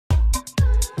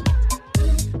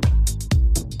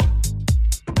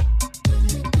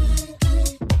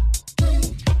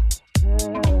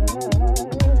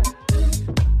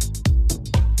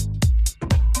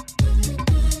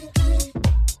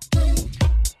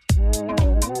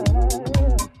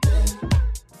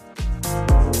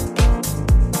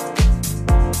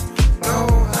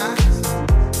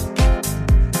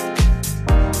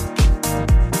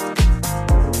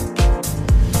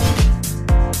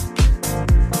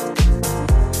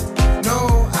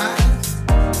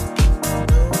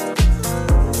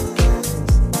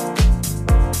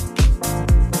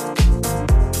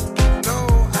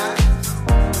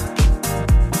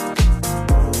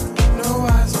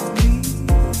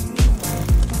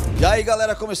E aí,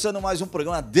 galera, começando mais um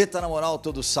programa Deta na Moral,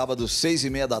 todo sábado,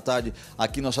 6h30 da tarde,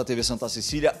 aqui na sua TV Santa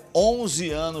Cecília, 11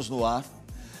 anos no ar,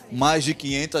 mais de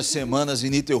 500 semanas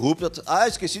ininterruptas. Ah,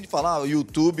 esqueci de falar, o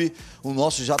YouTube, o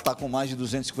nosso já está com mais de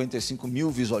 255 mil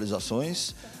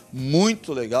visualizações,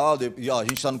 muito legal. E, ó, a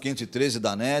gente está no 513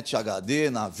 da NET,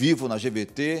 HD, na Vivo, na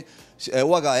GBT,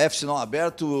 UHF, sinal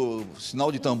aberto,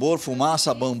 sinal de tambor,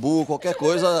 fumaça, bambu, qualquer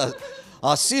coisa...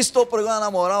 Assista o programa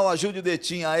na moral, ajude o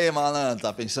Detinha aí, malandro.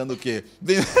 Tá pensando o quê?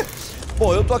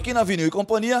 Bom, eu tô aqui na Vinil e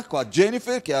Companhia com a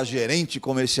Jennifer, que é a gerente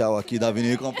comercial aqui da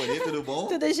Vinil e Companhia. Tudo bom?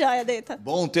 Tudo jóia, Deta.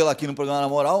 Bom tê-la aqui no programa na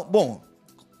moral. Bom,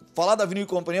 falar da Vinil e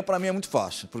Companhia pra mim é muito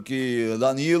fácil, porque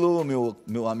Danilo,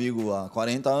 meu amigo há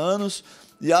 40 anos,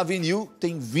 e a Vinil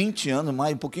tem 20 anos,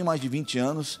 um pouquinho mais de 20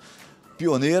 anos,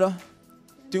 pioneira.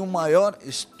 Tem o maior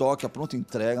estoque, a pronta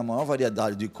entrega, a maior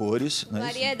variedade de cores. Né?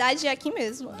 Variedade é aqui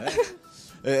mesmo.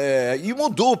 E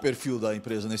mudou o perfil da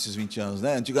empresa nesses 20 anos,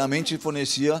 né? Antigamente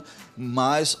fornecia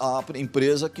mais a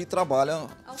empresa que trabalha...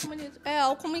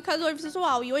 ao comunicador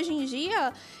visual. E hoje em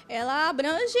dia, ela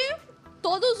abrange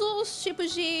todos os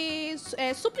tipos de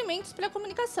suprimentos para a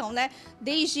comunicação, né?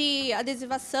 Desde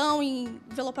adesivação,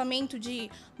 envelopamento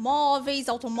de móveis,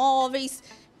 automóveis...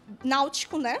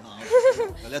 náutico, né?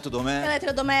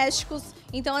 Eletrodomésticos.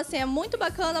 Então, assim, é muito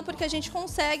bacana porque a gente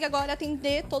consegue agora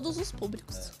atender todos os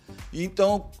públicos.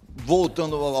 Então,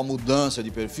 voltando à mudança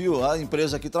de perfil, a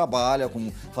empresa que trabalha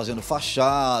fazendo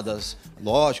fachadas,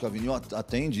 lógico, a Vinil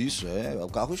atende isso, é o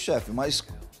carro-chefe, mas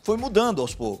foi mudando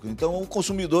aos poucos. Então, o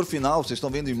consumidor final, vocês estão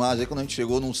vendo imagens aí, quando a gente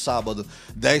chegou num sábado,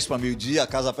 10 para meio-dia, a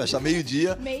casa fecha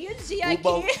meio-dia. Meio-dia aqui.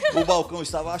 O balcão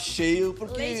estava cheio,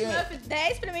 porque... Leite Muff,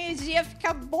 10 para meio-dia,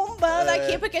 fica bombando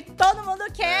aqui, porque todo mundo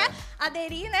quer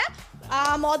aderir, né?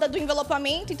 A moda do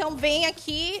envelopamento. Então, vem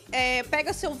aqui,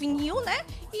 pega seu vinil, né?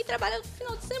 E trabalha no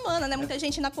final de semana, né? Muita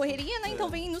gente na correria, né? Então,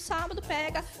 vem no sábado,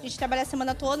 pega. A gente trabalha a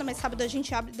semana toda, mas sábado a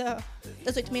gente abre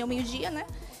das 8h30 ao meio-dia, né?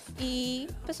 E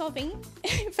o pessoal vem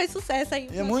e faz sucesso aí.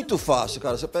 É muito fácil,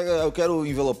 cara. Você pega, eu quero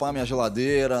envelopar minha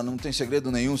geladeira, não tem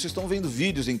segredo nenhum. Vocês estão vendo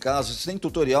vídeos em casa, vocês têm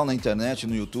tutorial na internet,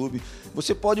 no YouTube.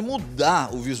 Você pode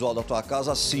mudar o visual da tua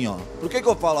casa assim, ó. Por que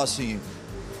eu falo assim?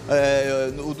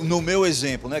 No meu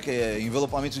exemplo, né, que é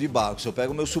envelopamento de barco, eu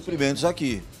pego meus suprimentos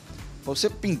aqui. Para você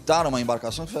pintar uma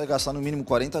embarcação, você vai gastar no mínimo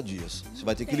 40 dias. Você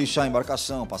vai ter que lixar a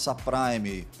embarcação, passar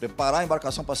prime, preparar a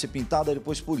embarcação para ser pintada e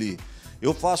depois polir.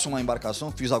 Eu faço uma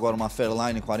embarcação, fiz agora uma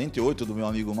Fairline 48 do meu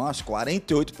amigo Márcio,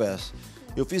 48 pés.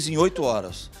 Eu fiz em 8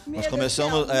 horas. Nós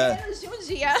começamos... menos de um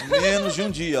dia. Menos de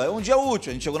um dia. É um dia útil.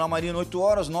 A gente chegou na Marinha em 8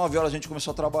 horas, 9 horas a gente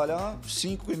começou a trabalhar,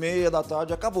 5h30 da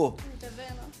tarde acabou. Tá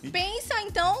vendo? Pensa,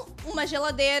 então, uma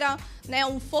geladeira, né,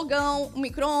 um fogão, um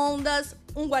micro-ondas,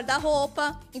 um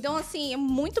guarda-roupa. Então, assim, é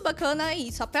muito bacana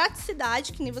isso. A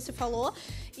praticidade, que nem você falou,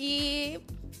 e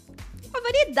a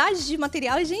variedade de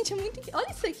material. Gente, é muito... Olha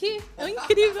isso aqui, é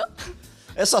incrível.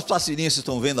 Essas pastilhinhas que vocês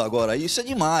estão vendo agora aí, isso é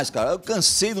demais, cara. Eu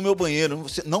cansei do meu banheiro.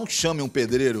 Você não chame um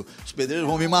pedreiro, os pedreiros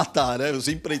vão me matar, né? Os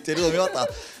empreiteiros vão me matar.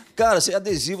 Cara, você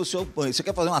adesiva o seu banheiro, você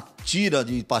quer fazer uma tira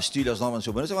de pastilhas novas no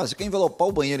seu banheiro, você quer envelopar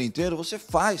o banheiro inteiro, você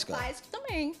faz, cara. Faz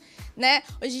também, né?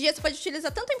 Hoje em dia você pode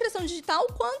utilizar tanto a impressão digital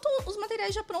quanto os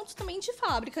materiais já prontos também de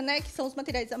fábrica, né? Que são os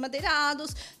materiais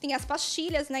amadeirados, tem as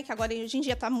pastilhas, né? Que agora hoje em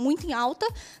dia tá muito em alta,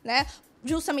 né?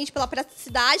 Justamente pela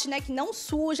praticidade, né? Que não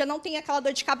suja, não tem aquela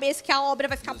dor de cabeça que a obra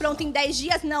vai ficar pronta em 10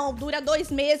 dias, não, dura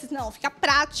 2 meses, não. Fica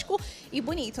prático e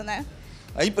bonito, né?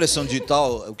 A impressão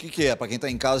digital, o que é? Para quem está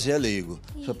em casa e é leigo.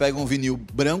 Você pega um vinil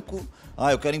branco,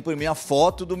 eu quero imprimir a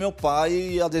foto do meu pai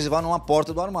e adesivar numa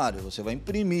porta do armário. Você vai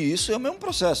imprimir, isso é o mesmo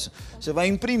processo. Você vai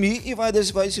imprimir e vai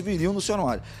adesivar esse vinil no seu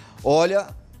armário. Olha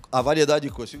a variedade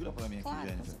de cores. Segura para mim aqui, claro.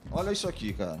 Jennifer. Olha isso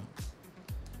aqui, cara.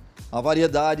 A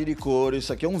variedade de cores.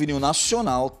 Isso aqui é um vinil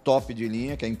nacional, top de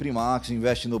linha, que é Imprimax,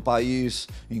 investe no país,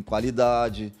 em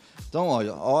qualidade. Então,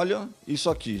 olha isso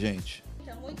aqui, gente.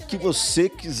 O que você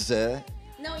quiser...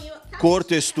 Cor,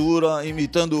 textura,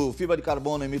 imitando fibra de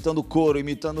carbono, imitando couro,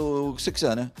 imitando o que você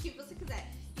quiser, né? O que você quiser.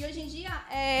 E hoje em dia,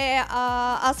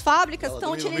 as fábricas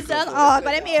estão utilizando...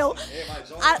 agora é meu.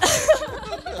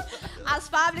 As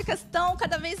fábricas estão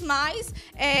cada vez mais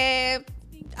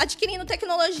adquirindo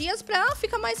tecnologias para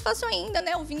ficar mais fácil ainda,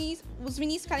 né? Os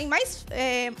vinis ficarem mais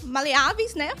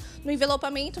maleáveis, né? No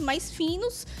envelopamento, mais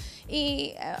finos.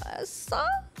 E só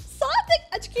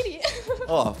adquirir.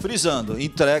 Ó, frisando,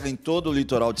 entrega em todo o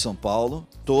litoral de São Paulo.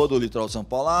 Todo o litoral de São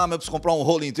Paulo. Mas eu preciso comprar um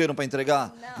rolo inteiro para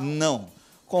entregar? Não.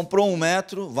 Comprou 1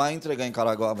 metro, vai entregar em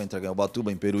Caraguá, vai entregar em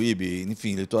Ubatuba, em Peruíbe,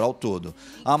 enfim, litoral todo.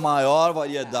 A maior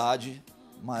variedade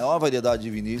de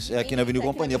vinis é aqui na Vinil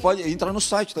Companhia. Pode entrar no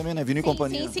site também, né? Vinil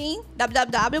Companhia. Sim.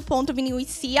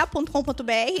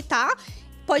 www.vinilicia.com.br, tá?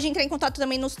 pode entrar em contato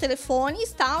também nos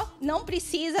telefones, tá? Não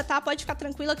precisa, tá? Pode ficar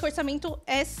tranquila que o orçamento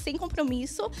é sem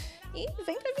compromisso. E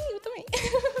vem pra Vinil também.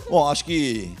 Bom, acho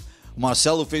que o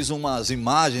Marcelo fez umas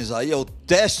imagens aí, é o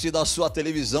teste da sua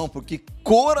televisão, porque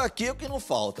cor aqui é o que não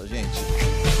falta,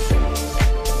 gente.